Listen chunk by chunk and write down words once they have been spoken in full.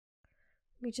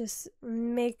Let me just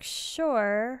make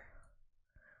sure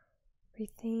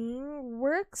everything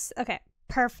works. Okay,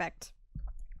 perfect.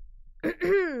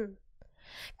 Kana,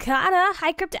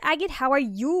 hi Crypta Agate, how are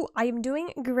you? I am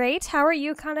doing great. How are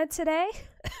you, Kana, today?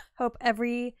 Hope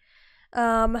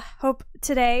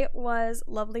today was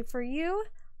lovely for you.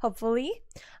 Hopefully.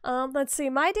 Let's see,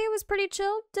 my day was pretty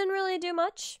chill. Didn't really do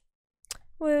much.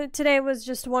 Today was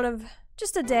just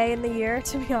a day in the year,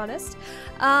 to be honest.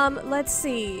 Let's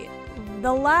see.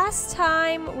 The last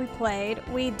time we played,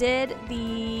 we did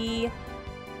the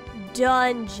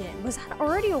dungeon. Was that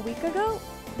already a week ago?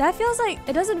 That feels like,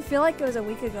 it doesn't feel like it was a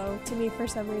week ago to me for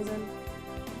some reason.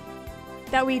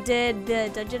 That we did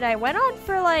the dungeon. I went on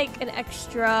for like an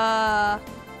extra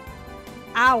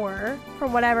hour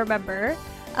from what I remember.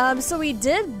 So we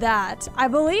did that. I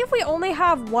believe we only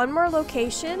have one more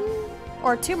location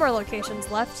or two more locations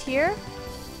left here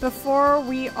before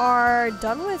we are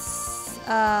done with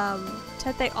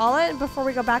Tete Ala and before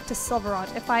we go back to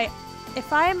Silverrod.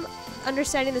 If I'm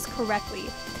understanding this correctly.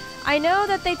 I know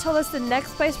that they told us the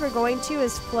next place we're going to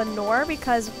is Flanor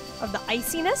because of the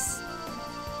iciness.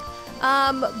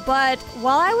 But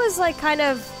while I was like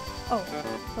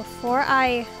before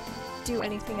I do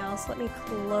anything else, let me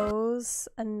close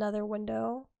another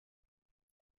window.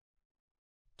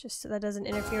 Just so that doesn't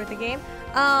interfere with the game.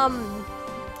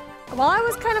 While I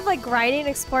was kind of like grinding and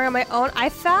exploring on my own, I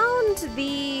found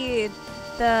the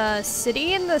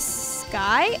city in the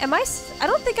sky. I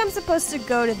don't think I'm supposed to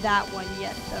go to that one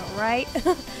yet though, right?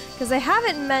 Because they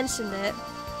haven't mentioned it.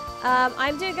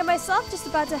 I'm doing good myself, just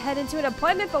about to head into an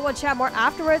appointment, but we'll chat more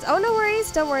afterwards. Oh, no worries.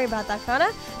 Don't worry about that,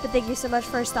 Kana. But thank you so much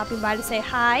for stopping by to say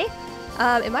hi.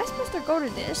 Am I supposed to go to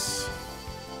this?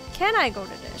 Can I go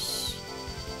to this?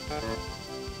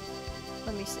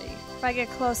 Let me see. If I get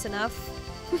close enough.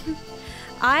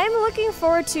 I'm looking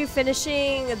forward to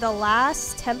finishing the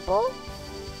last temple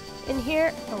in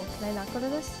here. Oh, can I not go to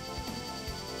this?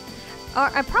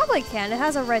 I probably can. It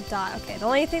has a red dot. Okay, the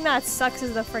only thing that sucks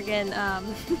is the friggin'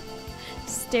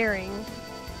 steering.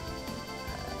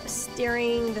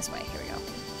 Steering this way. Here we go.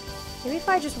 Maybe if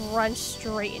I just run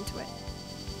straight into it.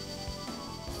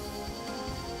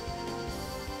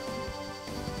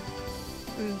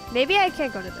 Maybe I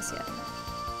can't go to this yet.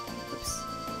 Oops.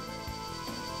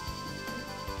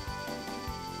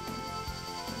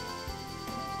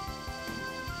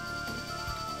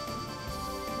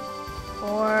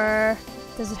 Or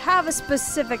does it have a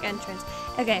specific entrance?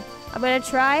 Okay, I'm gonna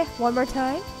try one more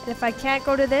time. And if I can't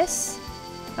go to this,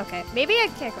 okay, maybe I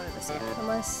can't go to this yet,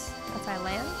 unless if I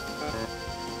land.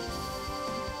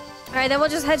 All right, then we'll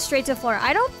just head straight to Flora.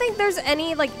 I don't think there's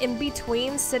any like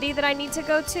in-between city that I need to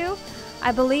go to.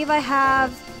 I believe I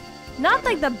have not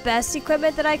like the best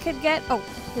equipment that I could get. Oh,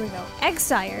 here we go.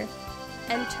 Exire.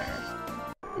 Enter.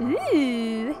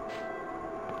 Ooh.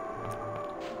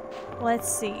 Let's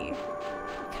see.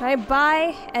 Can I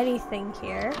buy anything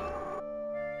here?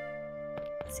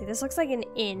 Let's see, this looks like an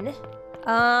inn.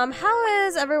 How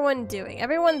is everyone doing?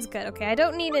 Everyone's good. Okay, I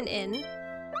don't need an inn.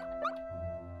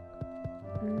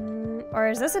 Or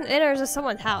is this an inn or is this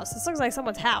someone's house? This looks like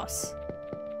someone's house.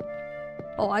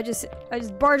 Oh, I just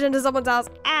barged into someone's house.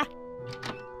 Ah!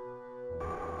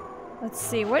 Let's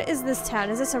see, what is this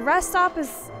town? Is this a rest stop?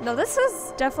 No, this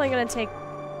is definitely gonna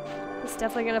it's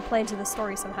definitely gonna play into the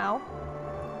story somehow.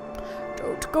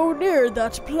 Don't go near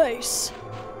that place.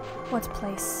 What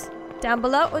place? Down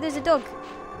below? Oh, there's a dog.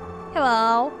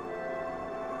 Hello.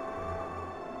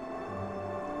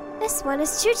 This one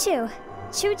is Choo Choo.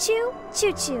 Choo Choo,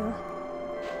 Choo Choo.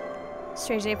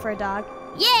 Strange name for a dog.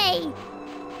 Yay!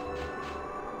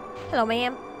 Hello,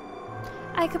 ma'am.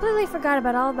 I completely forgot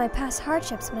about all of my past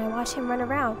hardships when I watched him run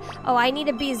around. Oh, I need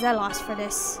to be zealous for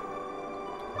this.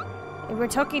 If we're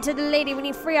talking to the lady, we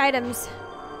need free items.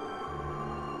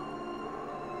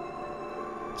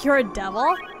 You're a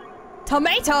devil?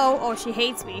 Tomato! Oh, she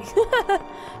hates me.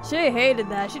 She hated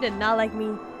that. She did not like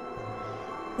me.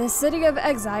 The city of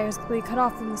Exile is completely cut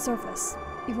off from the surface.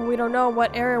 Even we don't know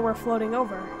what area we're floating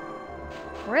over.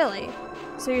 Really?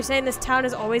 So you're saying this town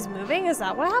is always moving? Is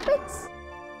that what happens?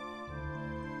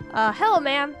 Hello,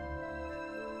 ma'am.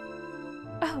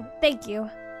 Oh, thank you.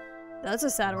 That's a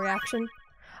sad reaction.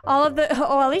 Oh,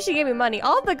 at least she gave me money.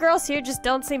 All of the girls here just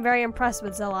don't seem very impressed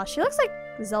with Zella. She looks like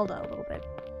Zelda a little bit.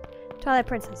 Twilight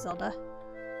Princess Zelda.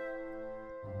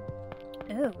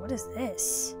 Oh, what is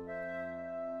this?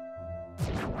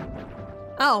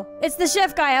 Oh, it's the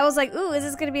chef guy. I was like, ooh, is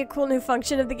this gonna be a cool new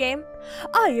function of the game?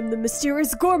 I am the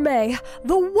mysterious gourmet,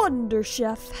 the Wonder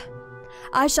Chef.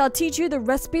 I shall teach you the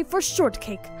recipe for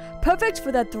shortcake, perfect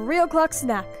for that 3 o'clock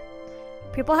snack.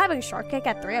 People having shortcake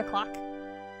at 3 o'clock?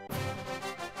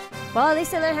 Well, at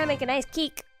least I learned how to make a nice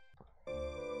cake.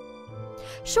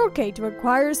 Shortcake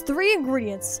requires 3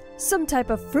 ingredients. Some type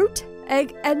of fruit,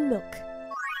 egg, and milk.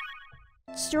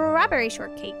 Strawberry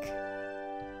shortcake.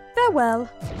 Farewell.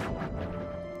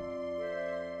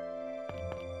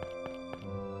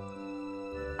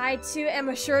 I too am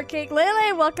a shortcake.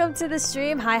 Lele, welcome to the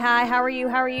stream. Hi, how are you?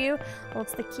 How are you? Well,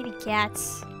 it's the kitty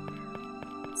cats.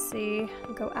 Let's see.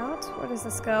 Go out? Where does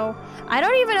this go? I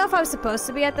don't even know if I'm supposed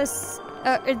to be at this.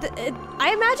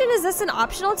 I imagine, is this an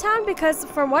optional town? Because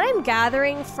from what I'm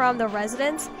gathering from the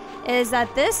residents is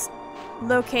that this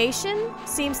location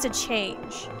seems to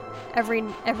change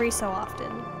every so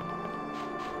often.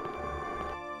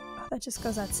 Oh, that just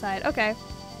goes outside. Okay.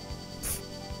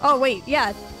 Oh wait,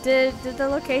 yeah. Did the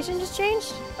location just change?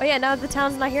 Oh yeah, now the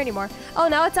town's not here anymore. Oh,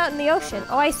 now it's out in the ocean.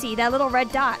 Oh, I see. That little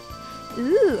red dot.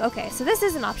 Ooh, okay. So this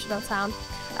is an optional town.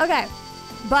 Okay.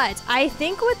 But I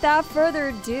think without further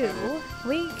ado,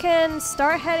 we can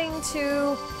start heading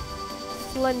to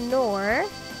Flanor.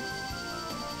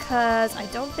 Because I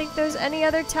don't think there's any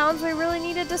other towns we really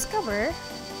need to discover.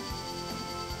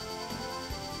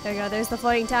 There we go, there's the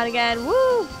floating town again.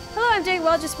 Woo! Hello, I'm doing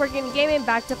well, just working in gaming,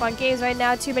 backed up on games right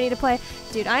now, too many to play.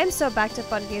 Dude, I am so backed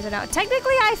up on games right now.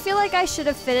 Technically, I feel like I should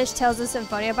have finished Tales of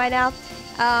Symphonia by now.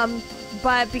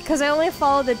 But because I only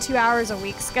follow the 2 hours a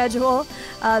week schedule,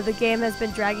 the game has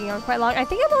been dragging on quite long. I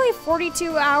think I'm only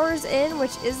 42 hours in,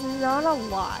 which is not a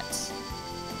lot.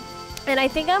 And I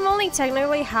think I'm only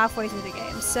technically halfway through the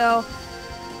game. So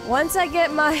once I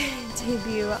get my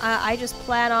debut, I just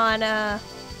plan on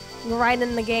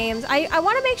grinding the games. I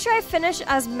want to make sure I finish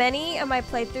as many of my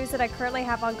playthroughs that I currently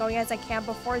have ongoing as I can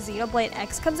before Xenoblade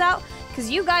X comes out. Because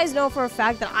you guys know for a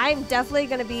fact that I'm definitely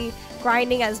going to be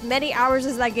grinding as many hours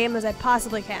as that game as I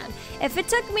possibly can. If it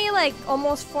took me like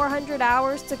almost 400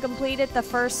 hours to complete it the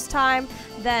first time,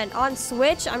 then on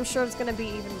Switch, I'm sure it's going to be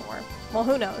even more. Well,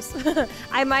 who knows?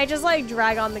 I might just like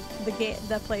drag on the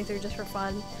playthrough just for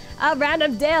fun.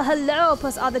 Random Dale, hello!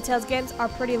 Plus all the Tales games are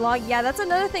pretty long. Yeah, that's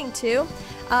another thing too.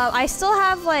 I still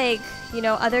have like, you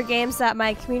know, other games that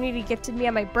my community gifted me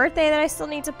on my birthday that I still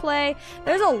need to play.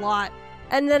 There's a lot.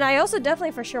 And then I also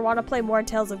definitely for sure want to play more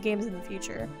Tales of games in the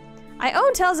future. I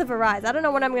own Tales of Arise. I don't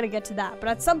know when I'm going to get to that, but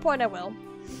at some point I will.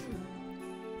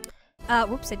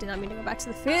 Whoops, I did not mean to go back to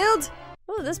the field.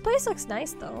 Oh, this place looks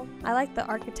nice though. I like the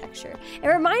architecture. It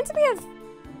reminds me of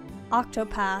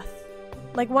Octopath.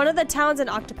 Like one of the towns in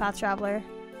Octopath Traveler.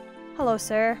 Hello,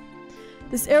 sir.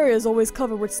 This area is always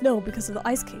covered with snow because of the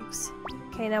ice caves.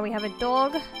 Okay, now we have a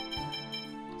dog.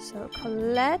 So,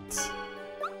 Colette.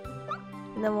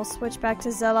 And then we'll switch back to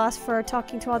Zelos for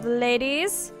talking to all the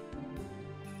ladies.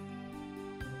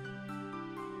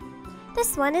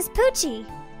 This one is Poochie.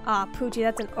 Ah, Poochie,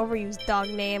 that's an overused dog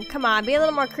name. Come on, be a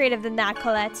little more creative than that,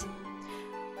 Colette.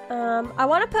 I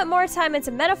want to put more time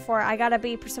into Metaphor. I gotta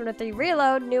be Persona 3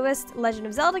 Reload, newest Legend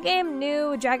of Zelda game,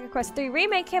 new Dragon Quest 3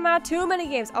 Remake came out, too many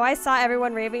games. Oh, I saw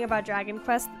everyone raving about Dragon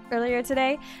Quest earlier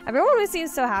today. Everyone was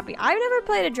seems so happy. I've never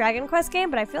played a Dragon Quest game,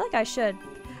 but I feel like I should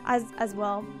as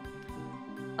well.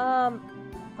 Oh,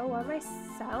 are my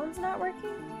sounds not working?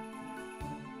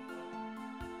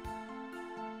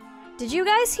 Did you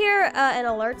guys hear an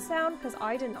alert sound? Because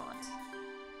I did not.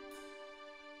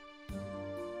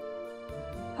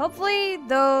 Hopefully,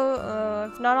 though,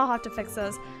 if not, I'll have to fix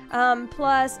those.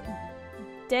 Plus,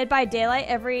 Dead by Daylight,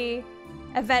 every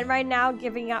event right now,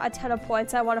 giving out a ton of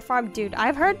points I want to farm. Dude,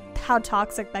 I've heard how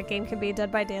toxic that game can be,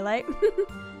 Dead by Daylight.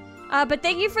 But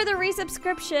thank you for the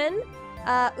resubscription.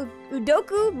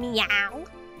 Udoku Meow.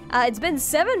 It's been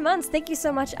 7 months. Thank you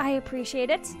so much. I appreciate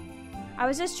it. I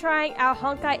was just trying out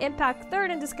Honkai Impact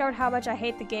 3rd and discovered how much I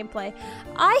hate the gameplay.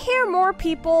 I hear more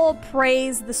people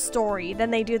praise the story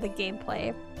than they do the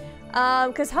gameplay.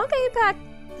 Because Honkai Impact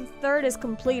 3rd is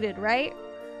completed, right?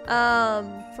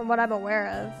 From what I'm aware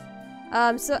of.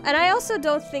 And I also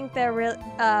don't think that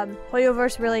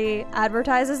Hoyoverse really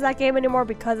advertises that game anymore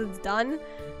because it's done.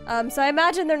 So I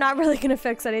imagine they're not really gonna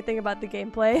fix anything about the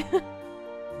gameplay.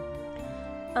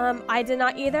 I did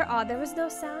not either. Oh, there was no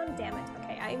sound? Damn it.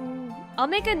 Okay, I'll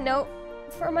make a note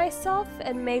for myself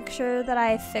and make sure that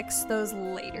I fix those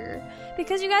later.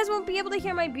 Because you guys won't be able to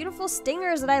hear my beautiful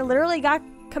stingers that I literally got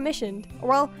commissioned.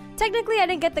 Well, technically I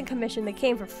didn't get them commissioned. They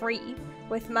came for free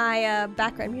with my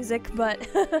background music, but...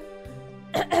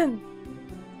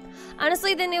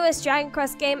 Honestly, the newest Dragon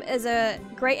Quest game is a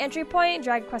great entry point.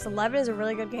 Dragon Quest 11 is a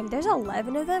really good game. There's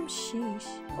 11 of them? Sheesh.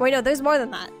 Wait, no, there's more than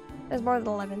that. There's more than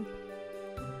 11.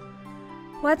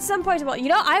 Well, at some point, you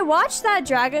know, I watched that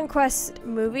Dragon Quest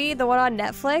movie, the one on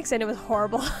Netflix, and it was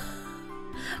horrible.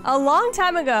 A long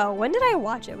time ago. When did I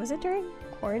watch it? Was it during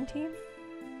quarantine?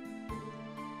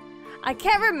 I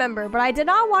can't remember, but I did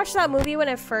not watch that movie when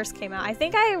it first came out. I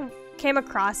think I came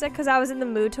across it because I was in the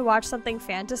mood to watch something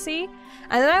fantasy.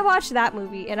 And then I watched that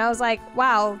movie and I was like,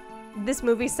 wow, this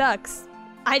movie sucks.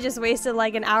 I just wasted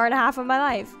like an hour and a half of my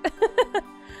life.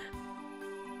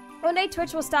 One day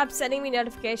Twitch will stop sending me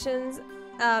notifications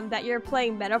that you're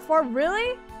playing Metaphor.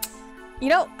 Really? You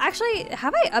know, actually,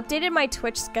 have I updated my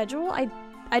Twitch schedule?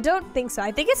 I don't think so.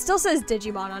 I think it still says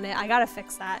Digimon on it. I gotta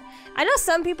fix that. I know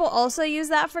some people also use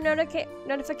that for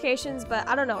notifications, but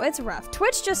I don't know. It's rough.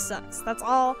 Twitch just sucks. That's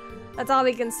all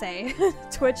we can say.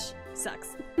 Twitch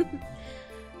sucks.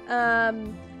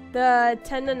 The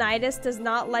tendonitis does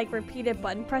not like repeated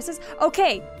button presses.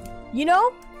 Okay, you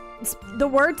know, the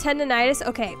word tendonitis,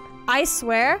 okay, I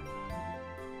swear,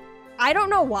 I don't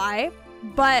know why,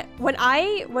 but when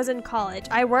I was in college,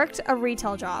 I worked a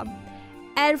retail job.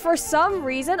 And for some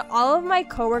reason, all of my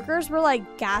coworkers were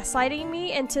like gaslighting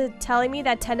me into telling me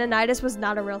that tendonitis was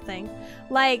not a real thing.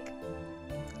 Like,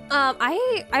 I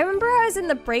remember I was in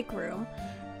the break room,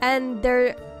 and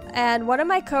one of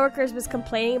my coworkers was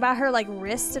complaining about her like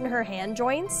wrist and her hand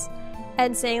joints,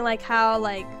 and saying like how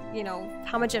like, you know,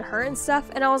 how much it hurt and stuff.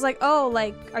 And I was like, oh,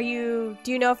 like,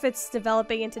 do you know if it's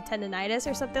developing into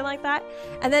tendonitis or something like that?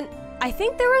 And then I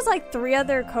think there was like 3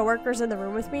 other coworkers in the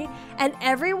room with me, and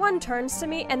everyone turns to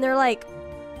me and they're like,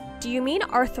 do you mean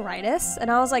arthritis? And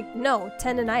I was like, no,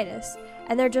 tendonitis.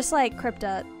 And they're just like,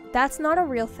 Crypta, that's not a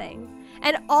real thing.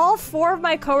 And all 4 of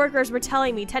my coworkers were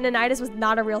telling me tendonitis was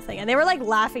not a real thing. And they were like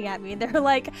laughing at me. They were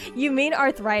like, you mean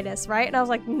arthritis, right? And I was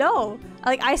like, no,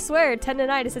 like, I swear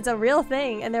tendonitis, it's a real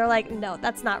thing. And they were like, no,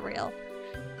 that's not real.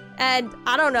 And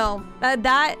I don't know,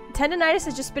 that tendonitis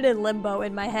has just been in limbo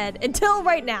in my head until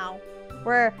right now,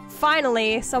 where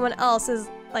finally someone else is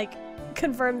like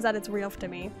confirms that it's real to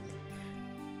me.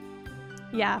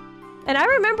 Yeah. And I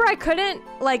remember I couldn't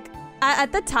like,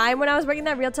 at the time when I was working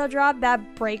that retail job,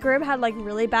 that break room had like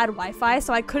really bad Wi-Fi,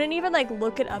 so I couldn't even like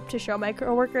look it up to show my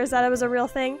coworkers that it was a real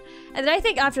thing. And then I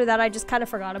think after that I just kind of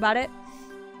forgot about it.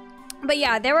 But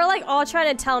yeah, they were like all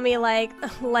trying to tell me like,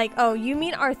 oh, you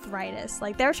mean arthritis?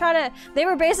 Like they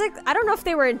were basically, I don't know if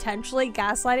they were intentionally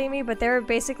gaslighting me, but they were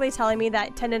basically telling me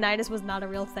that tendonitis was not a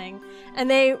real thing. And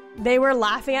they were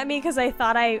laughing at me because they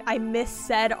thought I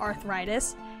missaid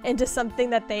arthritis into something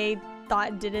that they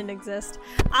thought didn't exist.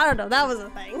 I don't know, that was a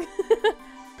thing.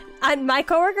 And my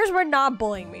coworkers were not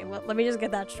bullying me, let me just get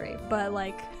that straight. But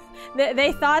like,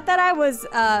 they thought that I was,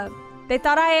 they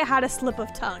thought I had a slip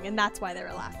of tongue, and that's why they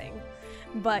were laughing.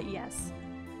 But yes.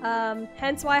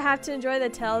 Hence why I have to enjoy the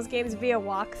Tales games via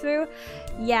walkthrough.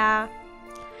 Yeah.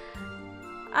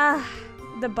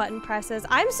 The button presses.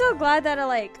 I'm so glad that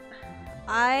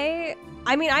I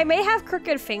mean, I may have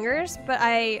crooked fingers, but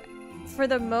for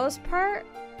the most part,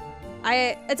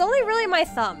 it's only really my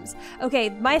thumbs.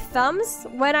 Okay, my thumbs,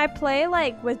 when I play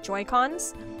like with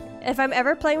Joy-Cons, if I'm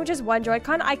ever playing with just one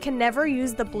Joy-Con, I can never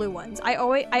use the blue ones. I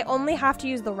only have to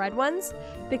use the red ones,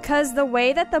 because the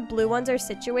way that the blue ones are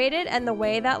situated and the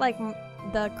way that like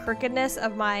the crookedness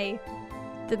of my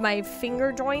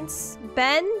finger joints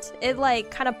bend, it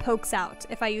like kind of pokes out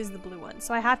if I use the blue ones.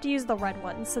 So I have to use the red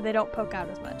ones so they don't poke out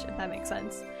as much, if that makes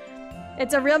sense.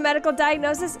 It's a real medical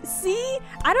diagnosis. See?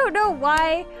 I don't know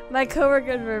why my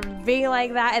coworkers were being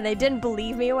like that and they didn't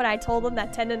believe me when I told them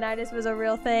that tendonitis was a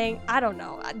real thing. I don't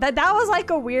know. That was like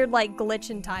a weird like glitch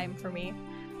in time for me.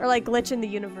 Or like glitch in the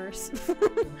universe.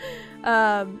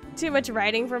 Too much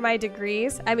writing for my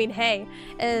degrees. I mean, hey,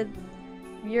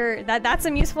 that's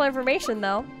some useful information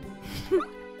though.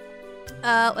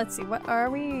 Let's see, what are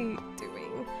we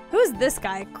doing? Who's this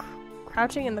guy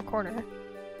crouching in the corner?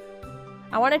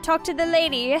 I want to talk to the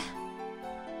lady.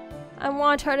 I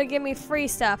want her to give me free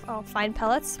stuff. Oh, fine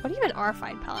pellets? What even are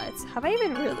fine pellets? Have I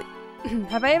even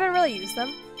really used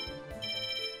them?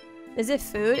 Is it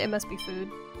food? It must be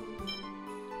food.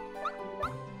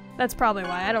 That's probably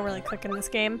why I don't really cook in this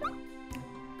game.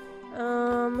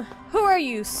 Who are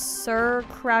you, sir?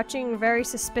 Crouching very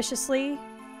suspiciously.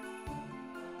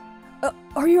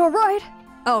 Are you alright?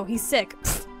 Oh, he's sick.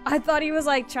 I thought he was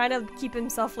like trying to keep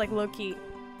himself like low-key.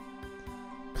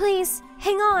 Please,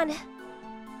 hang on.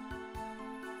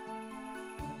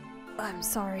 I'm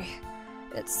sorry.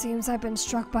 It seems I've been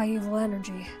struck by evil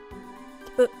energy.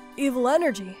 Evil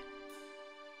energy?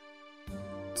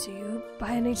 Do you,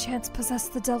 by any chance, possess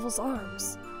the devil's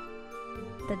arms?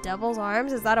 The devil's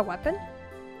arms? Is that a weapon?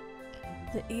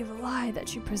 The evil eye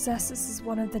that you possess is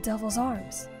one of the devil's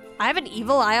arms. I have an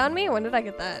evil eye on me? When did I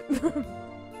get that?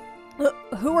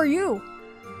 Who are you?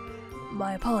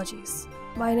 My apologies.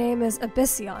 My name is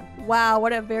Abyssion. Wow,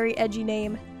 what a very edgy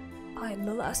name. I am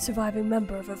the last surviving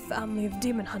member of a family of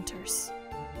demon hunters.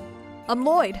 I'm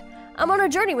Lloyd. I'm on a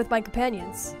journey with my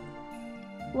companions.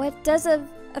 What does a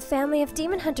family of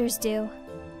demon hunters do?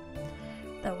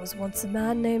 There was once a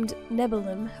man named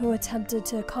Nebulum who attempted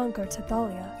to conquer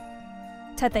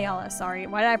Tetheala, sorry.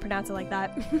 Why did I pronounce it like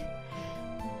that?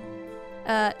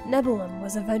 Nebulum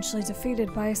was eventually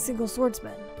defeated by a single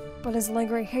swordsman, but his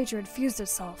lingering hatred fused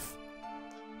itself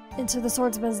into the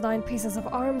swordsman's 9 pieces of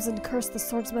arms and cursed the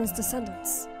swordsman's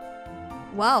descendants.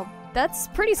 Wow, that's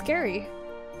pretty scary.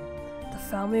 The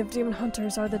family of demon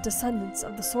hunters are the descendants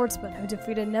of the swordsman who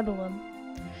defeated Nebulum.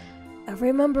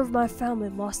 Every member of my family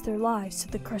lost their lives to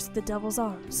the curse of the devil's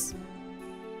arms.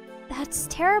 That's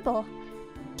terrible.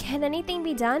 Can anything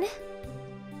be done?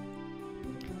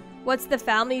 What's the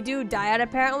family do? Die out,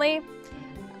 apparently?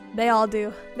 They all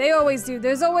do. They always do.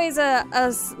 There's always a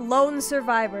lone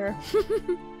survivor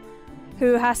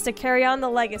who has to carry on the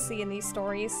legacy in these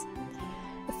stories.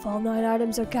 If all 9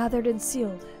 items are gathered and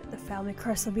sealed, the family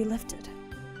curse will be lifted.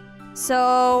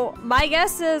 So, my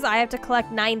guess is I have to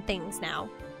collect 9 things now.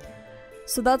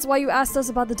 So that's why you asked us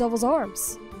about the devil's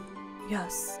arms?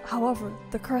 Yes, however,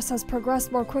 the curse has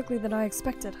progressed more quickly than I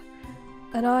expected.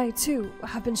 And I, too,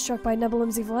 have been struck by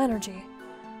Nebulum's evil energy.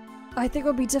 I think it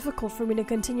would be difficult for me to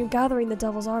continue gathering the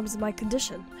devil's arms in my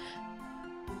condition.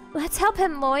 Let's help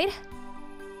him, Lloyd.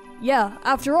 Yeah,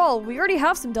 after all, we already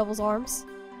have some devil's arms.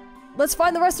 Let's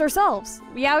find the rest ourselves.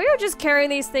 Yeah, we were just carrying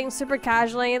these things super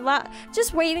casually and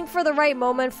just waiting for the right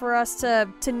moment for us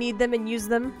to need them and use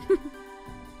them.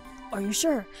 Are you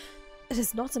sure? It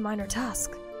is not a minor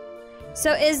task.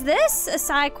 So is this a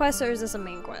side quest or is this a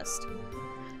main quest?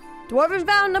 Dwarven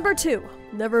vow number 2.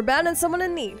 Never abandon someone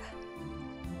in need.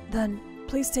 Then,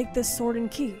 please take this sword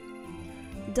and key.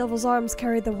 The devil's arms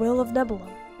carry the will of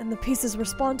Nebulum, and the pieces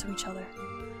respond to each other.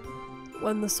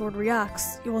 When the sword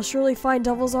reacts, you will surely find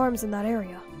devil's arms in that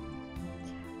area.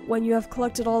 When you have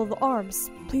collected all of the arms,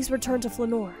 please return to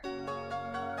Flanor.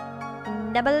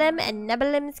 Nebulum and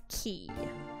Nebulum's key.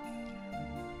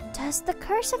 Does the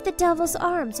curse of the devil's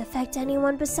arms affect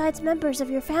anyone besides members of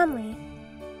your family?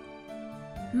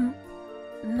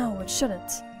 No, it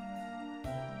shouldn't.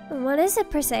 What is it,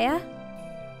 Persea?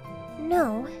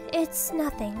 No, it's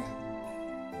nothing.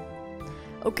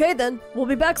 Okay then, we'll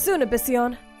be back soon,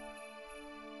 Abyssion.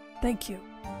 Thank you.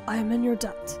 I am in your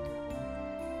debt.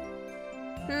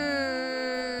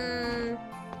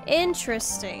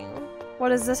 Interesting. What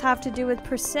does this have to do with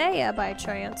Persea by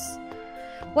chance?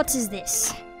 What is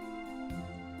this?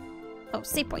 Oh,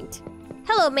 save point.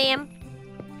 Hello, ma'am.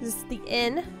 Is this the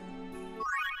inn?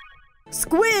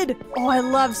 Squid! Oh, I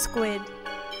love squid.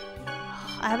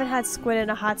 I haven't had squid in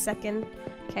a hot second.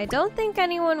 Okay, I don't think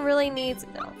anyone really needs...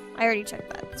 No, I already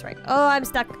checked that. That's right. Oh, I'm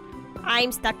stuck.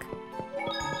 I'm stuck.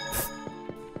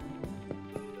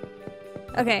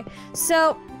 Okay,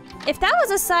 so if that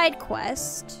was a side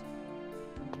quest,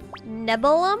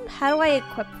 Nebulum, how do I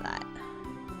equip that?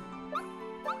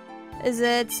 Is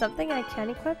it something I can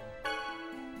equip?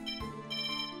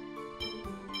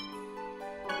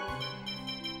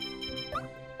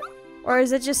 Or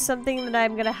is it just something that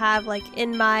I'm gonna have like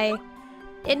in my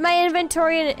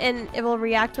inventory and it will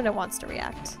react when it wants to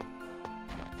react?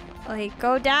 Like,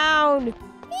 go down!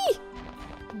 Eee!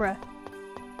 Bruh.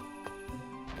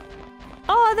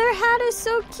 Oh, their hat is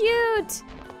so cute!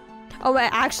 Oh,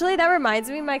 actually, that reminds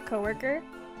me of my coworker.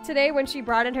 Today, when she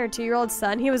brought in her 2-year-old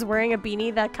son, he was wearing a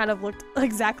beanie that kind of looked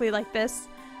exactly like this.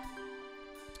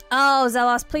 Oh,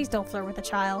 Zelos, please don't flirt with a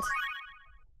child.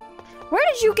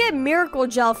 Where did you get miracle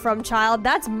gel from, child?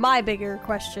 That's my bigger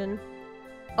question.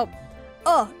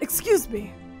 Oh, excuse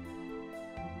me.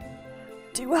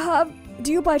 Do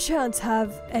you by chance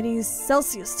have any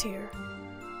Celsius tear?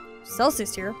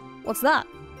 Celsius tear? What's that?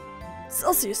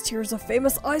 Celsius tear is a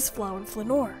famous ice flower in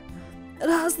Flanor. It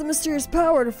has the mysterious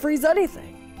power to freeze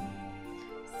anything.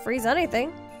 Freeze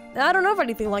anything? I don't know of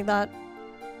anything like that.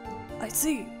 I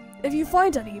see. If you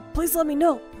find any, please let me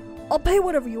know. I'll pay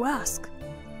whatever you ask.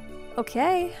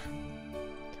 Okay.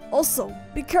 Also,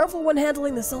 be careful when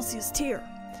handling the Celsius tear.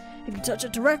 If you touch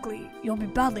it directly, you'll be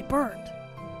badly burned.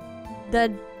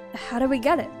 Then, how do we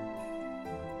get it?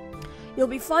 You'll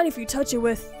be fine if you touch it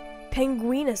with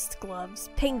penguinist gloves.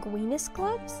 Penguinist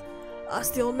gloves?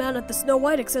 Ask the old man at the Snow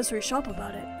White accessory shop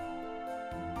about it.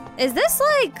 Is this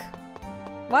like...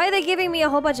 Why are they giving me a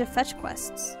whole bunch of fetch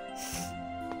quests?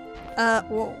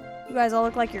 Whoa. You guys all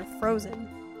look like you're frozen.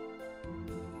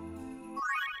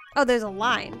 Oh, there's a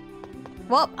line.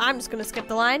 Well, I'm just gonna skip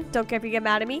the line. Don't care if you get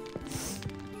mad at me.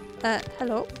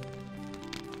 Hello?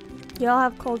 Y'all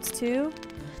have colds too?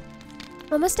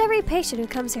 Almost every patient who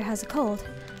comes here has a cold.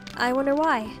 I wonder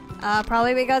why.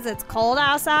 Probably because it's cold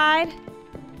outside.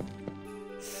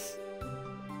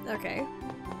 Okay.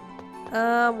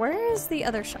 Where is the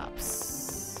other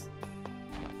shops?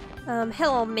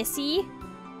 Hello, Missy.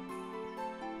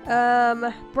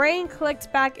 Brain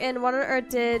clicked back in. What on earth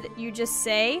did you just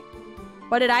say?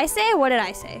 What did I say? What did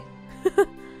I say?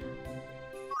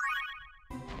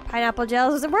 Pineapple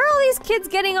gels. Where are all these kids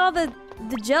getting all the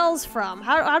gels from?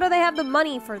 How do they have the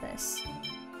money for this?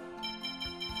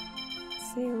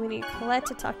 Let's see, we need Colette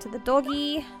to talk to the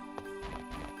doggy.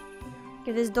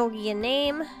 Give this doggy a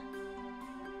name.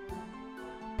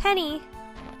 Penny.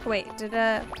 Wait,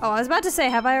 oh, I was about to say,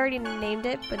 have I already named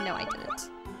it? But no, I didn't.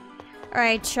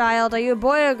 Alright, child, are you a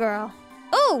boy or a girl?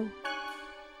 Oh!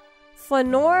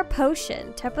 Flanor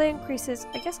potion. Temporarily increases.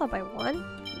 I guess I'll buy one.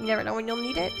 You never know when you'll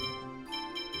need it.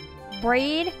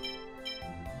 Braid.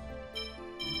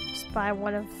 Just buy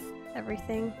one of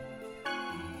everything.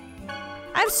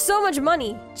 I have so much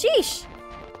money. Sheesh.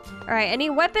 Alright, any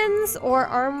weapons or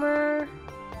armor?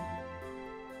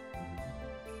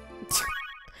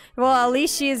 Well, at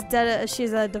least she's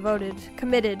devoted.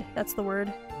 Committed. That's the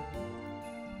word.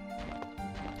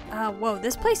 Whoa,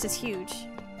 this place is huge.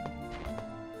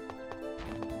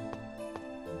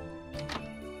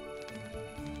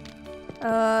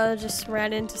 Just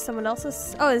ran into someone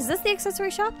else's. Oh, is this the accessory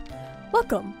shop?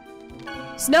 Welcome.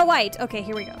 Snow White. Okay,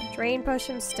 here we go. Drain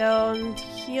potion, stone,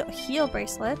 heal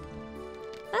bracelet.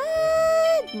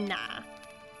 Nah.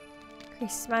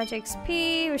 Increase magic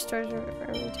XP, restores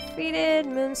army defeated,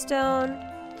 moonstone.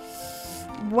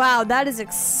 Wow, that is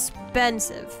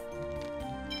expensive.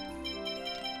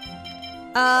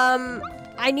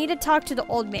 I need to talk to the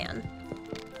old man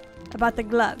about the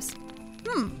gloves.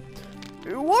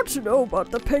 You want to know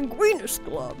about the penguinus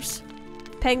gloves?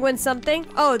 Penguin something?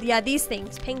 Oh, yeah, these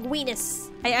things. Penguinus.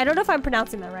 I don't know if I'm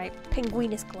pronouncing that right.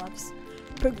 Penguinus gloves.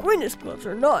 Penguinus gloves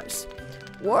are nice.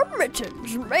 Warm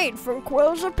mittens made from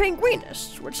quills of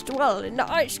penguinus, which dwell in the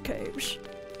ice caves.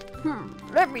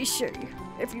 Let me see.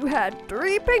 If you had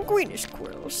 3 penguinus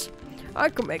quills, I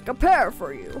could make a pair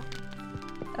for you.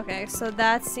 Okay, so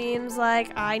that seems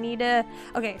like I need to...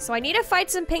 Okay, so I need to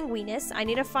fight some penguinus. I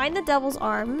need to find the devil's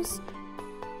arms.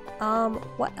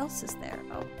 What else is there?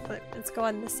 Oh, let's go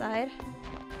on this side.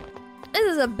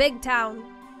 This is a big town.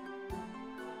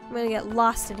 I'm gonna get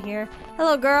lost in here.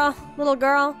 Hello, girl. Little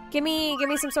girl. Give me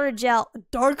some sort of gel. A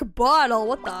dark bottle.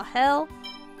 What the hell?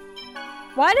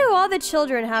 Why do all the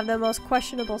children have the most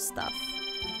questionable stuff?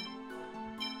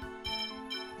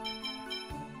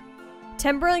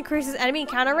 Temporarily increases enemy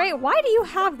encounter rate? Why do you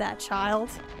have that, child?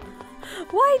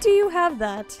 Why do you have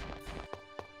that?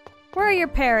 Where are your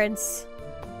parents?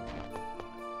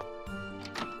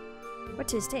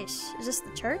 What is this? Is this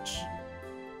the church?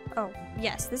 Oh,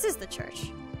 yes, this is the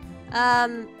church.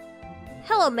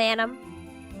 Hello, madam.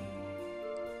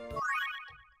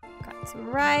 Got some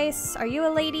rice. Are you a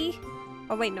lady?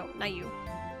 Oh, wait, no, not you.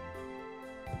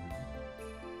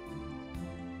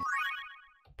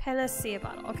 Panacea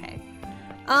bottle, okay.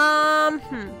 I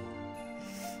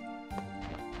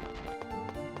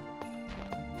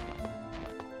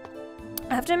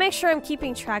have to make sure I'm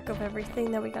keeping track of everything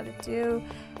that we gotta do.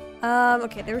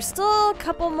 Okay, there were still a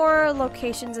couple more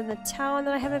locations in the town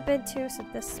that I haven't been to, so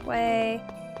this way.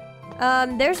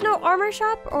 There's no armor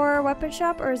shop or weapon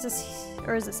shop, or is this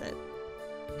it?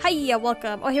 Hiya,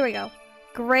 welcome. Oh, here we go.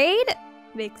 Grade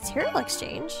material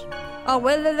exchange. Oh,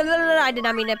 wait, I did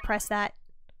not mean to press that.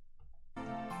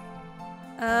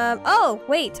 Oh,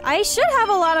 wait, I should have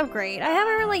a lot of grade. I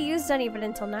haven't really used any of it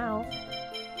until now.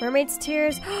 Mermaid's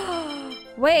Tears.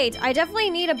 Wait, I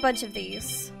definitely need a bunch of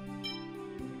these.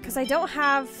 Because I don't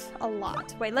have a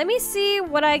lot. Wait, let me see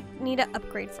what I need to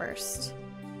upgrade first.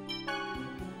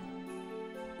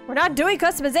 We're not doing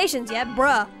customizations yet,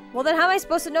 bruh. Well, then how am I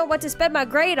supposed to know what to spend my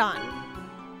grade on?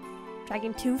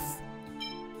 Dragon Tooth.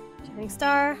 Shining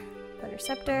Star. Thunder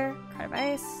Scepter. Card of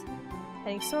Ice.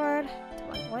 Shining Sword.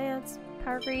 Demonic Lance.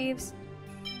 Power Greaves.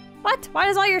 What? Why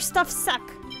does all your stuff suck?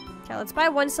 Okay, let's buy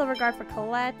 1 silver guard for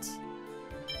Colette.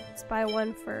 Let's buy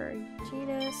 1 for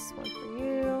Genus. 1 for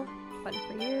you. 1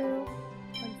 for you.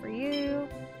 1 for you.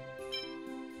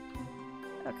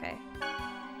 Okay.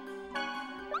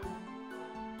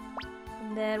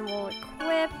 And then we'll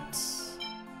equip.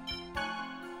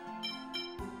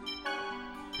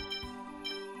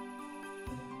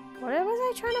 What was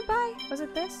I trying to buy? Was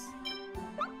it this?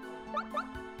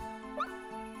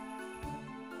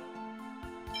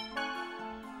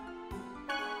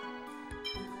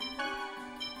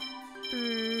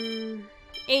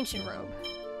 Ancient robe.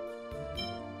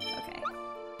 Okay.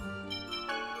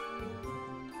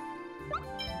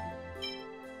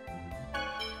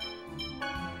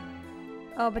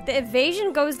 Oh, but the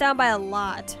evasion goes down by a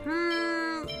lot.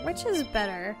 Which is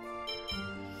better?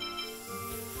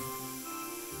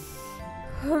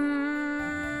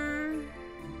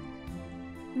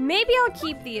 Maybe I'll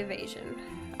keep the evasion.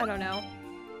 I don't know.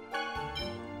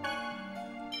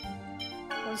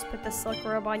 I'll just put the silk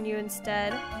robe on you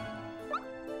instead.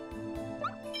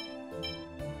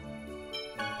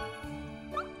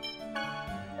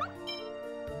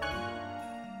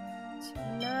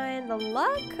 9, the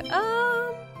luck?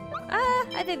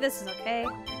 I think this is okay.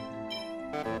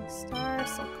 Star,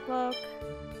 silk cloak.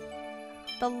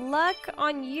 The luck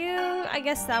on you, I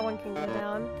guess that one can go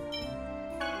down.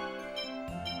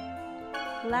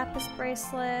 Lapis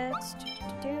bracelet.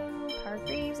 Power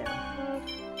greaves, and cloak.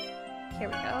 Here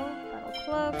we go. Battle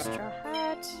cloak, straw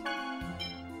hat.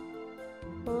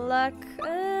 Luck.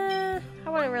 I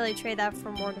wouldn't really trade that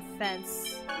for more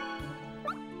defense.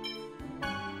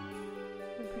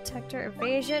 Protector,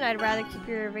 evasion. I'd rather keep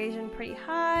your evasion pretty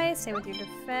high. Same with your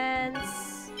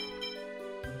defense.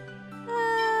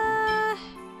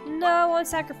 No, I won't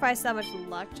sacrifice that much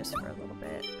luck just for a little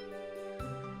bit.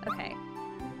 Okay.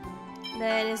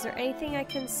 Then is there anything I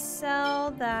can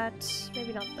sell that...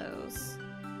 Maybe not those.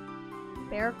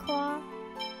 Bear claw?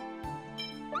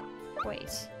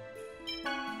 Wait.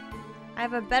 I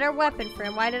have a better weapon for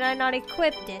him. Why did I not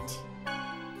equip it?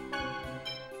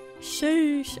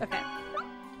 Sheesh. Okay.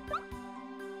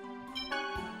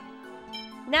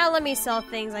 Now let me sell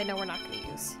things I know we're not going to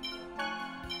use.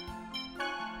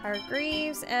 Power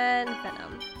Greaves and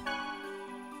Venom.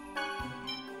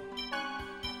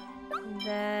 And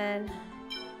then...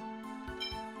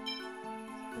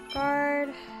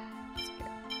 Guard.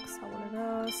 Sell one of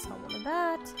those. Sell one of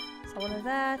that. Sell one of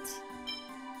that.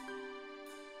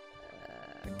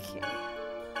 Okay.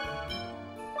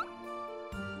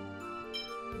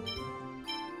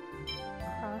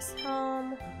 Cross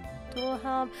helm. Dual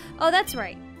helm. Oh, that's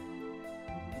right.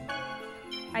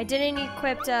 I didn't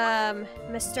equip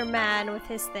Mr. Man with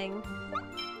his thing.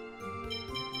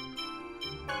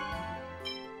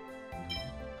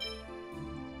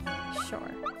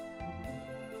 Sure.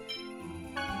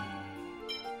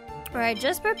 Alright,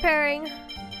 just preparing.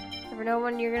 Never know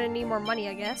when you're gonna need more money,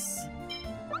 I guess.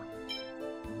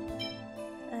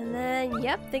 And then,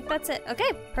 yep, think that's it.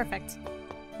 Okay, perfect.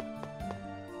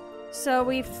 So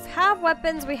we have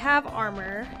weapons, we have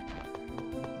armor.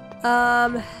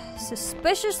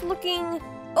 Suspicious looking...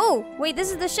 Oh, wait, this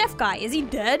is the chef guy. Is he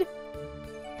dead?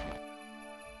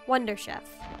 Wonder Chef.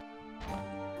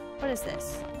 What is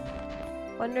this?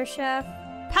 Wonder Chef.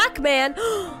 Pac-Man!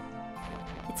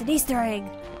 It's an Easter egg.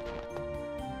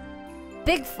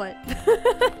 Bigfoot.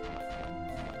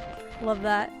 Love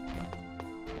that.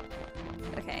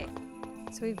 Okay.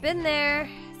 So we've been there.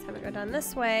 It's time to go down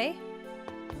this way.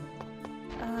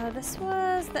 This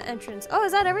was the entrance. Oh,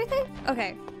 is that everything?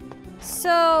 Okay.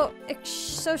 So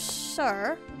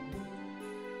sure.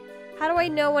 How do I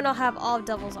know when I'll have all of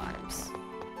Devil's Arms?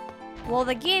 Will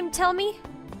the game tell me?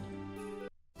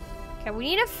 Okay, we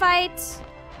need to fight...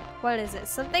 What is it?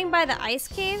 Something by the ice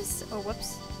caves? Oh,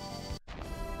 whoops.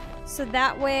 So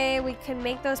that way we can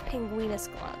make those Penguinus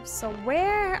gloves. So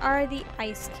where are the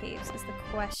ice caves is the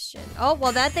question. Oh,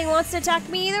 well that thing wants to attack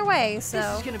me either way, so...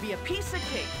 This is gonna be a piece of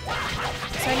cake.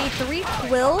 So I need 3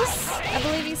 quills, I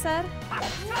believe you said.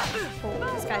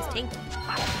 Oh, this guy's tanky.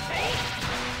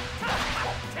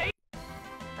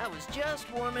 I was just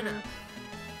warming up.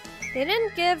 They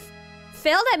didn't give...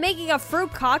 Failed at making a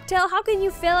fruit cocktail? How can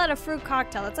you fail at a fruit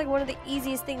cocktail? That's like one of the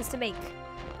easiest things to make.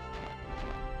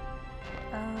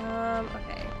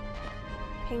 Okay.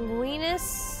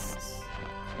 Penguinus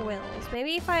quills.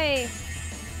 Maybe if I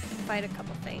fight a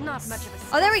couple things. Not much of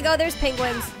a... Oh, there we go. There's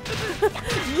penguins.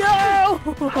 Yo!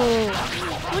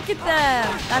 Look at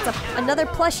them. That's another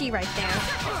plushie right there.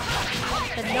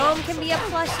 The gnome can be a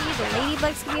plushie. The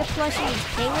ladybugs can be a plushie. These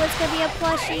penguins can be a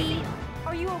plushie.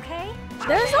 Are you okay?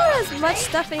 There's not as much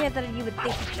stuff in here that you would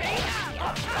think.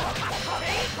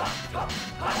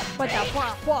 What the?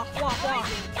 Wah, wah, wah, wah.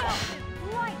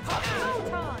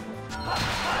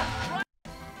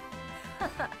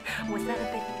 Was that a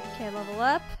big... Okay, level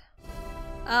up.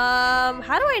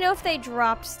 How do I know if they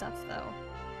dropped stuff though?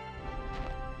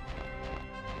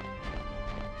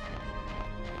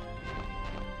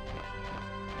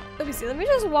 Let me see. Let me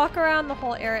just walk around the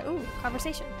whole area. Ooh,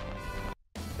 conversation.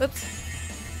 Oops.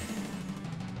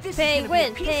 This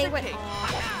Penguin, is gonna be a piece penguin. of cake.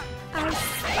 I'm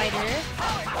spider.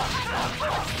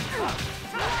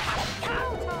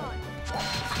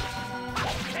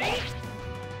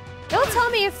 Don't tell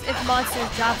me if monsters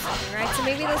drop something, right? So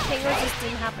maybe those penguins just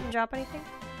didn't happen to drop anything?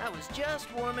 I was just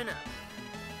warming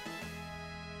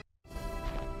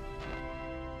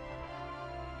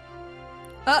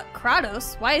up.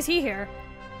 Kratos? Why is he here?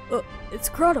 It's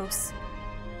Kratos.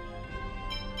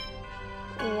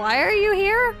 Why are you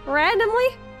here randomly?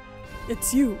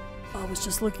 It's you. I was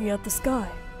just looking at the sky.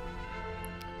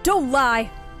 Don't lie.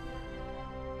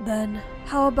 Then,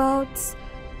 how about...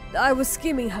 I was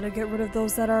scheming how to get rid of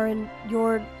those that are in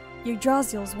your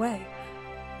Yggdrasil's way.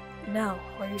 Now,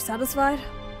 are you satisfied?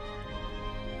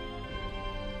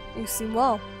 You seem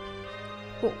well.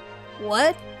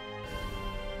 What?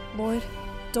 Lloyd,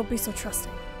 don't be so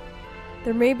trusting.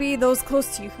 There may be those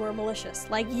close to you who are malicious.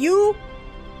 Like you?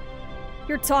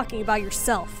 You're talking about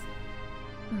yourself.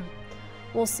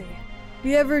 We'll see. Have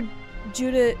you ever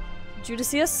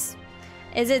Judicius?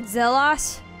 Is it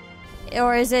Zelos?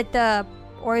 Or is it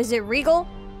Regal?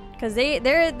 Because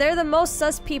they're the most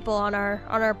sus people on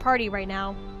our party right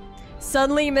now.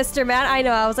 Suddenly Mr. Man, I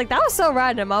know, I was like, that was so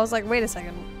random. I was like, wait a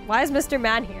second, why is Mr.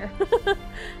 Man here?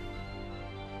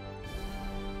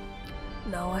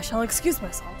 No, I shall excuse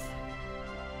myself.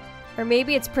 Or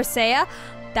maybe it's Persea.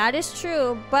 That is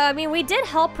true, but I mean, we did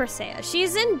help Persea.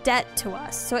 She's in debt to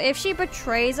us, so if she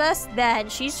betrays us, then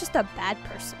she's just a bad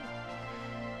person.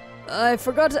 I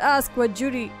forgot to ask what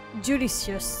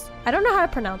Judicius... I don't know how to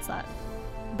pronounce that.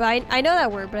 But I know that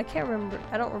word, but I can't remember.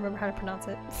 I don't remember how to pronounce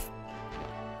it.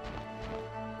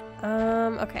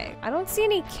 Okay. I don't see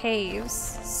any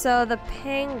caves. So the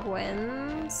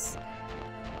penguins...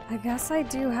 I guess I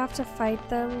do have to fight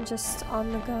them just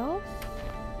on the go?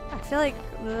 I feel like...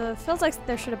 feels like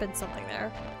there should have been something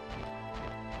there.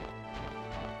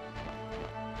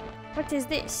 What is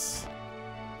this?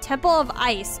 Temple of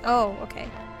Ice. Oh, okay.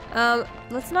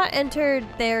 Let's not enter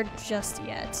there just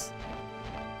yet.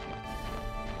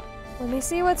 Let me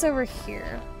see what's over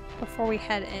here before we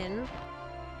head in.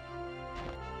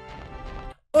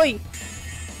 Oi!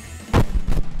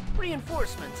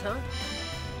 Reinforcements, huh?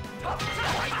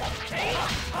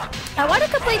 I want to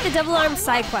complete the double arm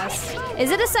side quest. Is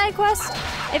it a side quest?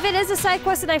 If it is a side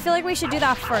quest, then I feel like we should do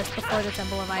that first before the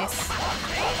Temple of Ice.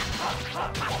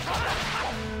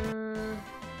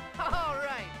 All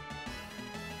right.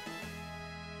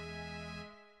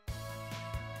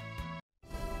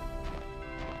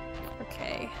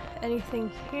 Okay,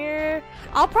 anything here?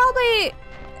 I'll probably,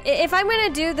 if I'm gonna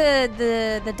do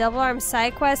the double arm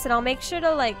side quest, and I'll make sure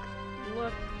to like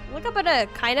look up at a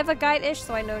kind of a guide-ish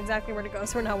so I know exactly where to go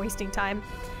so we're not wasting time.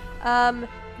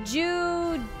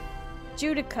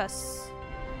 Judicus.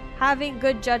 Having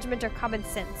good judgment or common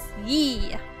sense.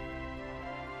 Yee.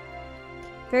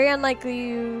 Very unlikely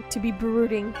you to be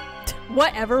brooding.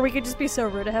 Whatever, we could just be so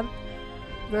rude to him.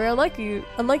 Very unlike you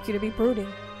to be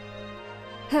brooding.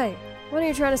 Hey, what are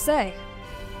you trying to say?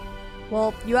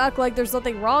 Well, you act like there's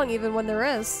nothing wrong even when there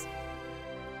is.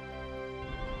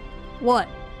 What?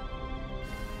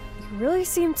 You really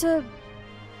seem to...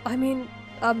 I mean,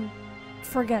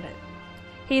 forget it.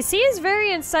 He seems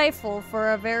very insightful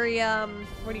for a very,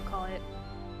 what do you call it?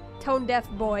 Tone-deaf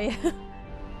boy.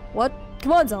 What?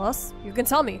 Come on, Zealous. You can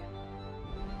tell me.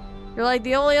 You're like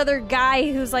the only other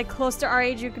guy who's like close to our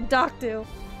age you can talk to.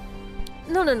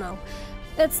 No.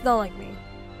 It's not like me.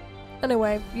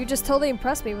 Anyway, you just totally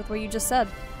impressed me with what you just said.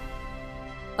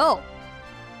 Oh.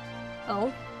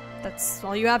 Oh? That's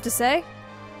all you have to say?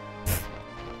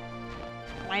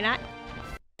 Why not?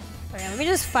 Okay, let me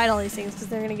just fight all these things because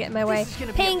they're gonna get in my way.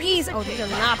 Pangies! Oh, these are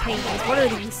not pangies. What are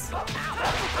these?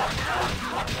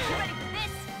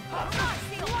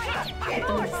 Get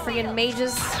the friggin'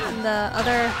 mages and the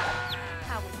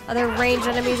other ranged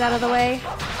enemies out of the way.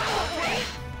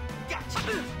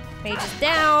 Mages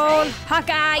down!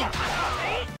 Hawkeye!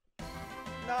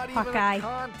 Hawkeye.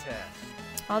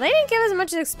 Oh, they didn't give as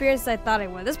much experience as I thought I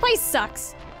would. This place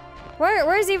sucks.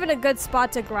 Where's even a good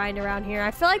spot to grind around here?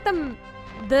 I feel like the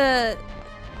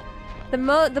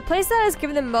place that has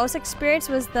given the most experience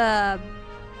was the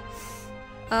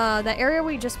area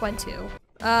we just went to.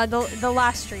 The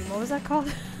last stream. What was that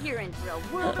called? You're in for a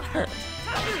world of hurt.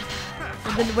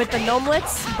 with the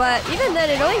gnomelets, but even then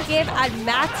it only gave at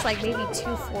max like maybe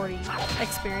 240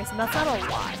 experience, and that's not a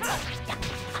lot.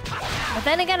 But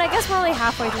then again, I guess we're only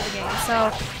halfway through the game,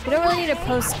 so we don't really need a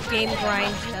post-game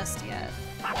grind just yet.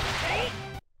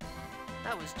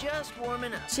 I was just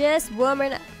warming up. Just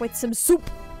warming up with some soup.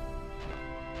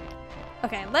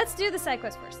 Okay, let's do the side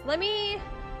quest first. Let me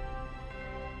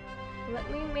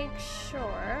make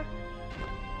sure.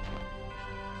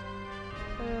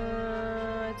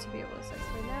 To be able to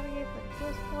successfully navigate the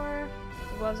close for.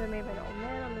 The gloves are made by an old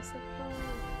man on the slip phone.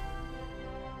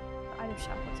 The item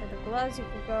shop outside the gloves, you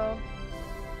can go.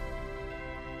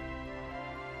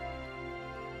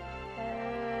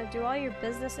 Do all your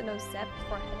business in Ozep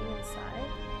before heading inside.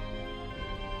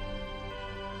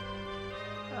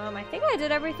 I think I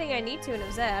did everything I need to in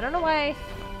Ozep. I don't know why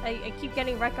I keep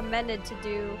getting recommended to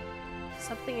do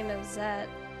Something in Ozette.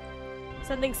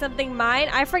 Something mine?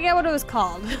 I forget what it was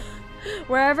called.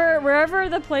 wherever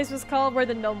the place was called where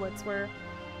the gnomelets were.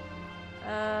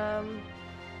 How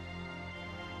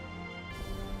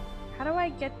do I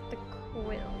get the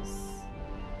quills?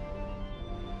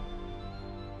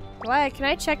 Can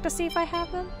I check to see if I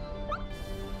have them?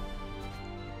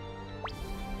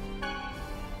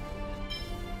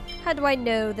 How do I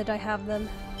know that I have them?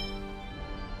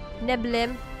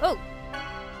 Neblim. Oh!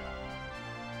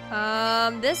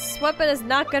 This weapon is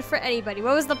not good for anybody.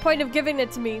 What was the point of giving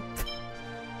it to me?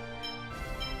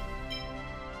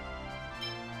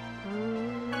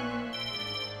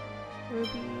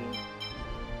 Ruby.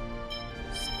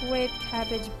 Squid,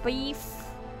 cabbage, beef.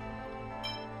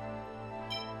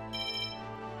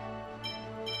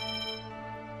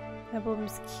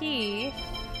 Emblem's key.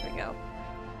 There we go.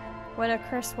 When a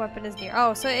cursed weapon is near.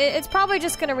 Oh, so it's probably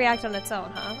just gonna react on its own,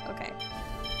 huh? Okay.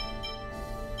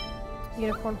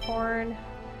 Unicorn horn.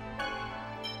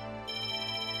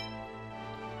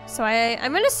 So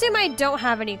I'm gonna assume I don't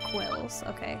have any quills.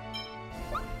 Okay.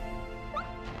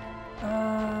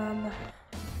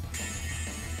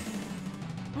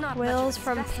 Quills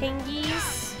from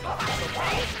Pingies.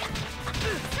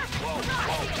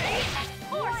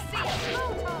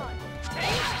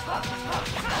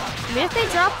 I mean, if they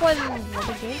drop one, will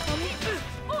the game tell me?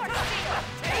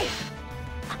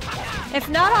 If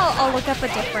not, I'll look up a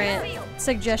different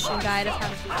suggestion guide of how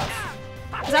to do this.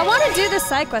 Because I want to do this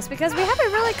side quest because we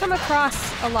haven't really come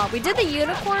across a lot. We did the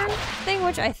unicorn thing,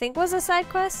 which I think was a side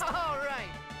quest.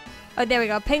 Oh, there we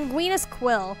go. Penguinus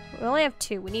Quill. We only have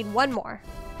 2. We need 1 more.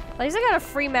 At least I got a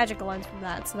free magical lens from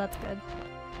that, so that's good.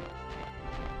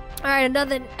 Alright,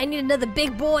 I need another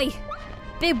big boy.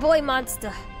 Big boy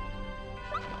monster.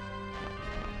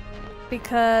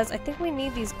 Because I think we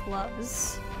need these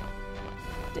gloves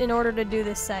in order to do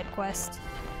this side quest.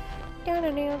 Oh,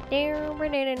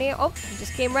 he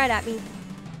just came right at me.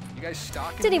 You guys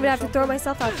stalking? Didn't even have to throw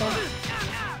myself out there.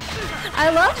 I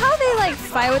love how they like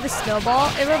fight with a snowball.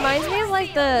 It reminds me of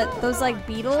like those like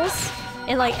beetles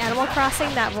in like Animal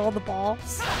Crossing that roll the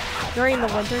balls during the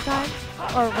winter time,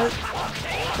 or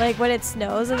like when it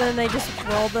snows and then they just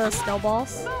roll the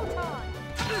snowballs.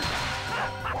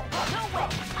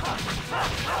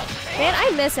 Man,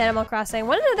 I miss Animal Crossing.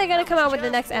 When are they gonna come out with the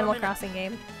next Animal Crossing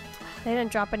game? They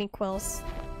didn't drop any quills.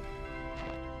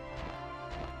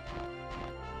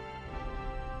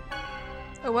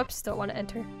 Oh, whoops, don't want to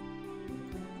enter.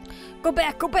 Go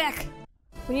back, go back!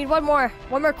 We need one more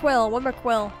quill, one more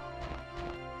quill.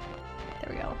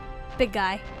 There we go. Big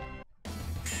guy.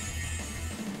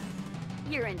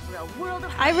 You're in for a world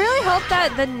of I really hope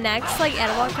that the next like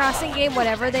Animal Crossing game,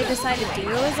 whatever they decide to do,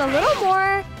 is a little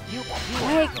more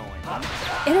like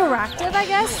interactive, I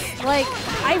guess. Like,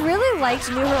 I really liked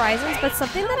New Horizons, but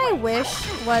something that I wish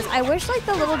like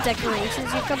the little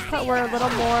decorations you could put were a little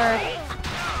more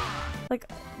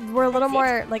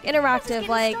like interactive,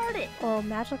 like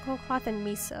magical cloth and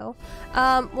miso.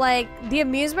 Like the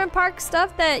amusement park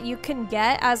stuff that you can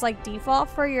get as like default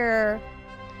for your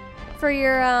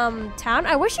town.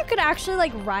 I wish you could actually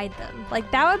like ride them.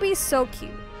 Like that would be so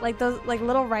cute. Like those like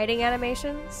little riding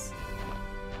animations.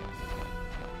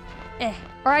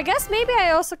 Or I guess maybe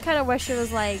I also kind of wish it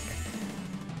was like,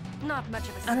 not much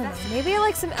of a I don't know, maybe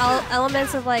like some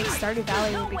elements of like Stardew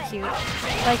Valley would be cute.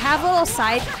 Like have little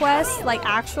side quests, like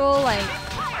actual like,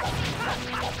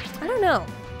 I don't know.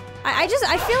 I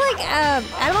feel like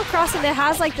Animal Crossing, it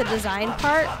has like the design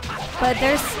part, but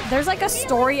there's like a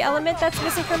story element that's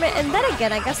missing from it. And then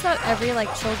again, I guess not every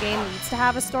like chill game needs to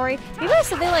have a story. Maybe like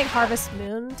something like Harvest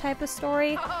Moon type of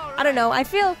story. I don't know.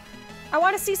 I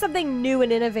want to see something new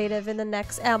and innovative in the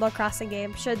next Animal Crossing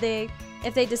game,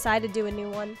 if they decide to do a new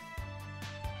one.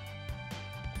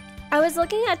 I was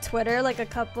looking at Twitter like a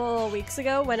couple weeks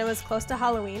ago when it was close to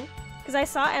Halloween, because I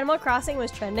saw Animal Crossing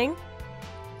was trending.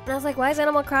 And I was like, why is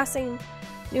Animal Crossing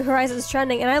New Horizons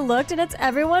trending? And I looked and it's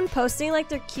everyone posting like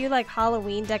their cute like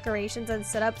Halloween decorations and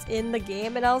setups in the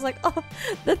game. And I was like, oh,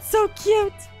 that's so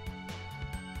cute.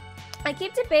 I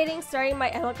keep debating starting my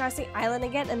Animal Crossing Island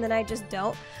again, and then I just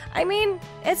don't. I mean,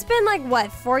 it's been like,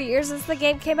 what, 4 years since the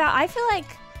game came out? I feel like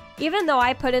even though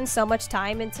I put in so much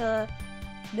time into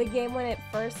the game when it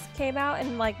first came out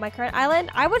and like my current island,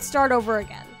 I would start over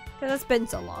again. Because it's been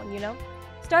so long, you know?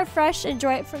 Start fresh,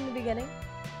 enjoy it from the beginning.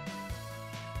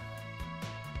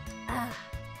 And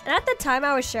at the time,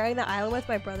 I was sharing the island with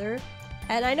my brother.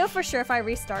 And I know for sure if I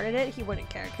restarted it, he wouldn't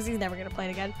care because he's never going to play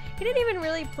it again. He didn't even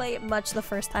really play it much the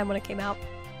first time when it came out.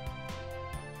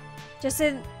 Just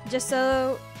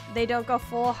so they don't go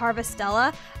full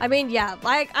Harvestella. I mean, yeah,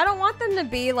 like, I don't want them to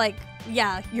be like,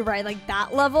 yeah, you're right, like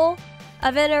that level.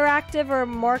 of interactive or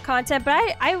more content,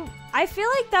 but I feel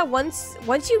like that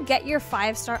once you get your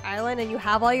 5-star island and you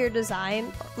have all your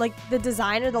design, like the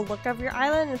design or the look of your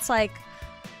island, it's like,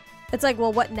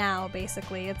 well, what now,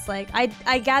 basically? It's like,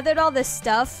 I gathered all this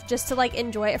stuff just to, like,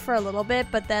 enjoy it for a little bit,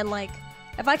 but then, like,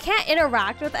 if I can't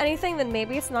interact with anything, then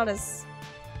maybe it's not as,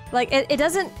 like, it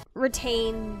doesn't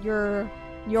retain your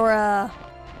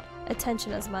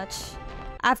attention as much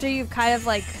after you've kind of,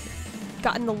 like,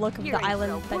 gotten the look of the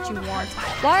island that you want.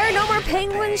 Why are no more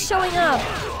penguins showing up?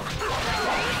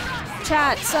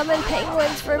 Chat, summon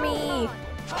penguins for me!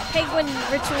 Penguin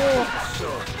ritual!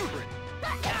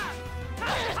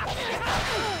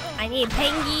 I need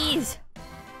pengies!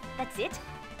 That's it?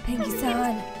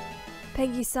 Pengi-san!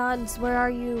 Pengi-sans, where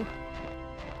are you?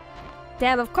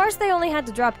 Damn, of course they only had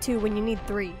to drop 2 when you need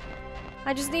 3.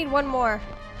 I just need 1 more.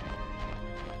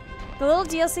 The little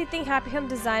DLC thing, Happy Home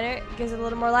Designer, gives it a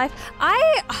little more life.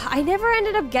 I never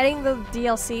ended up getting the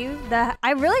DLC that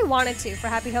I really wanted to for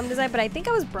Happy Home Design, but I think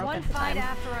I was broke at the time.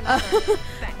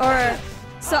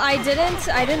 So I didn't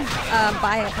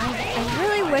buy it. I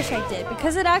really wish I did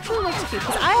because it actually looks cute.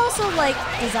 Because I also like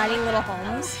designing little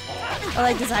homes or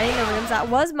like designing the rooms. That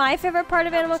was my favorite part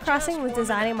of Animal Crossing, was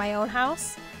designing my own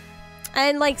house.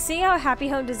 And like seeing how Happy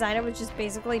Home Designer was just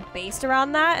basically based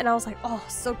around that, and I was like, oh,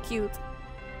 so cute.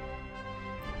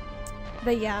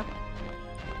 But yeah,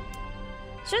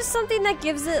 it's just something that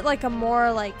gives it like a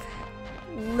more like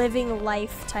living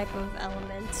life type of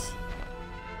element.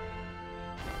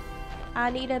 I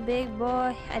need a big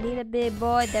boy. I need a big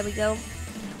boy. There we go.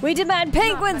 We demand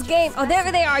penguins game. Oh,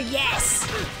 there they are. Yes.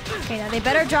 Okay, now they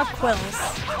better drop quills.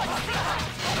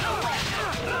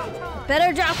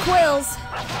 Better drop quills.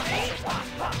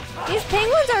 These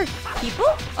penguins are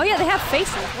people? Oh yeah, they have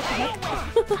faces. What the heck?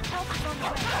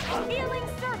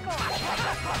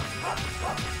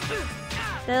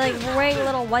 They're like wearing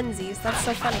little onesies. That's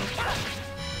so funny.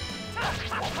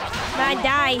 I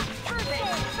die.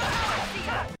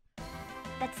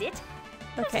 That's it?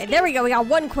 Okay, there we go. We got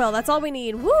 1 quill. That's all we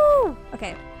need. Woo!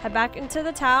 Okay, head back into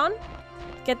the town.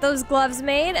 Get those gloves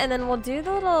made, and then we'll do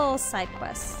the little side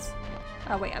quests.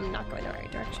 Oh wait, I'm not going the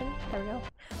right direction. There we go.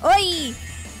 Oi!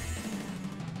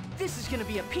 This is gonna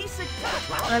be a piece of.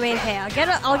 I mean, hey,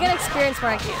 I'll get experience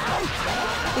where I can.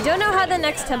 We don't know how the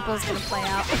next temple is gonna play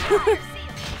out.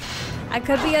 I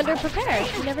could be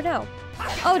underprepared. You never know.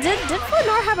 Oh, did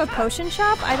Lenore have a potion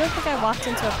shop? I don't think I walked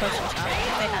into a potion shop.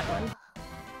 If they had one.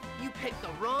 You picked the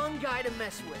wrong guy to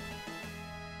mess with.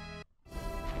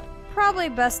 Probably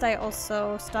best I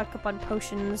also stock up on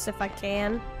potions if I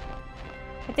can.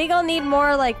 I think I'll need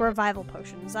more like revival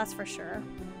potions, that's for sure.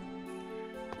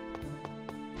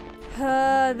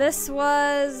 This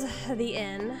was the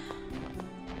inn.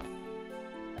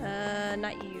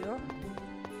 Not you.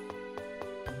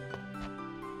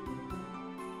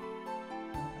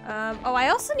 Oh, I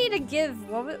also need to give,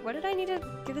 what did I need to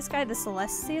give this guy? The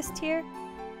Celestius tier?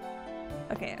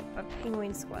 Okay, but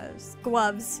penguin's gloves.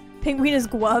 Gloves. Penguin's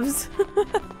gloves.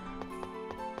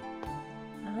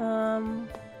 What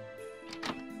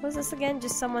was this again?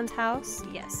 Just someone's house?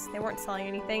 Yes, they weren't selling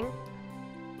anything.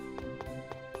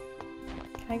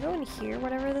 Can I go in here,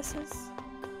 whatever this is?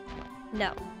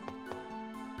 No.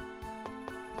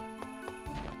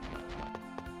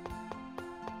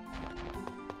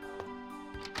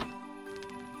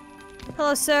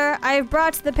 Hello, sir. I've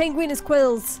brought the penguinus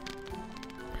quills.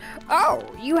 Oh,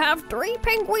 you have 3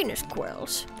 penguinus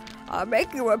quills. I'll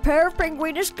make you a pair of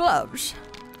penguinus gloves.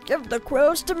 Give the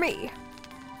quills to me.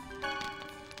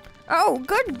 Oh,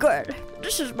 good, good.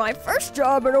 This is my first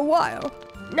job in a while.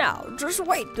 Now, just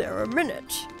wait there a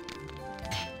minute.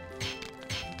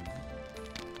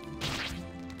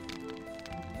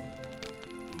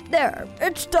 There,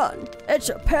 it's done. It's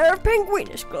a pair of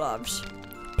penguinus gloves.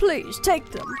 Please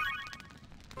take them.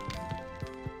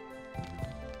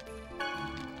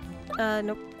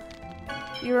 Nope.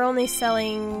 You were only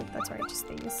selling... That's right, just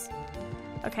these.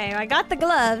 Okay, I got the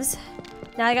gloves.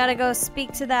 Now I gotta go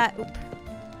speak to that... Oop.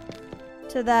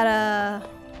 To that,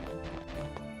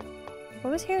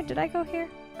 What was here? Did I go here?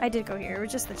 I did go here. It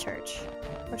was just the church.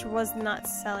 Which was not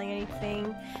selling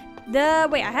anything.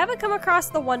 Wait, I haven't come across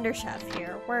the Wonder Chef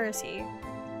here. Where is he?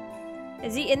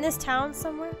 Is he in this town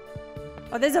somewhere?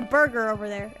 Oh, there's a burger over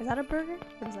there. Is that a burger?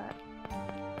 What is that?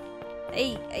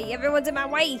 Hey, everyone's in my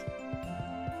way!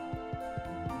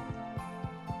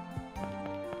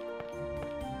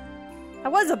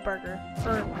 That was a burger.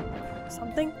 Or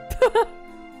something.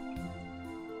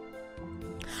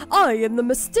 I am the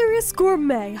mysterious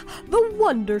gourmet, the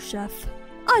Wonder Chef.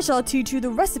 I shall teach you the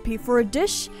recipe for a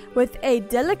dish with a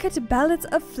delicate balance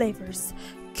of flavors.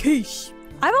 Quiche.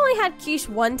 I've only had quiche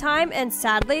one time, and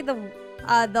sadly, the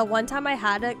the one time I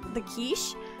had the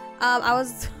quiche, I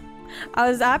was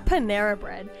at Panera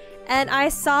Bread, and I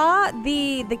saw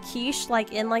the quiche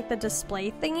like in like the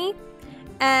display thingy,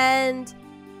 and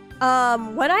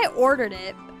when I ordered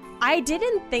it, I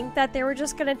didn't think that they were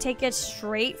just gonna take it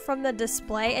straight from the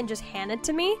display and just hand it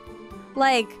to me.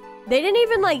 Like, they didn't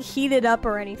even like heat it up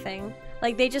or anything.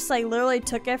 Like, they just like literally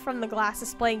took it from the glass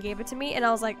display and gave it to me, and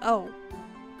I was like, oh,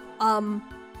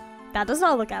 that does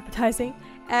not look appetizing.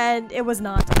 And it was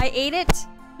not. I ate it,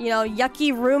 you know,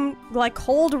 yucky like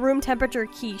cold room temperature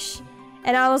quiche,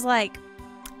 and I was like,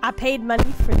 I paid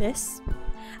money for this.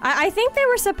 I think they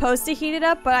were supposed to heat it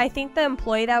up, but I think the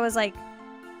employee that was like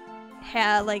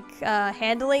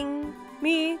handling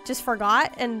me just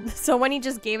forgot, and so when he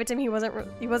just gave it to me, he wasn't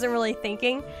really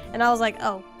thinking, and I was like,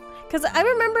 oh, because I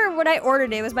remember when I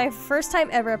ordered it, it was my first time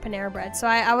ever at Panera Bread, so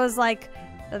I was like,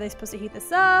 are they supposed to heat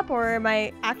this up, or am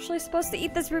I actually supposed to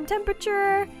eat this room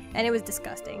temperature? And it was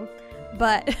disgusting.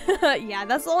 But yeah,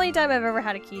 that's the only time I've ever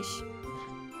had a quiche.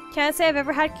 Can't say I've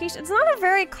ever had quiche. It's not a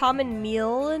very common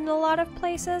meal in a lot of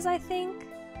places, I think.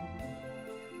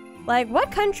 Like,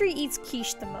 what country eats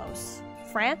quiche the most?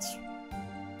 France?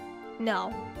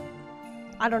 No.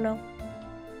 I don't know.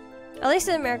 At least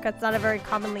in America, it's not a very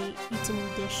commonly eaten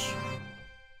dish.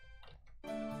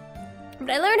 But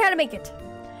I learned how to make it.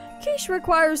 Quiche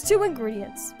requires 2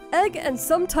 ingredients, egg and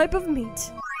some type of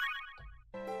meat.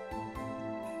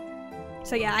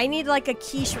 So yeah, I need like a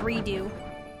quiche redo.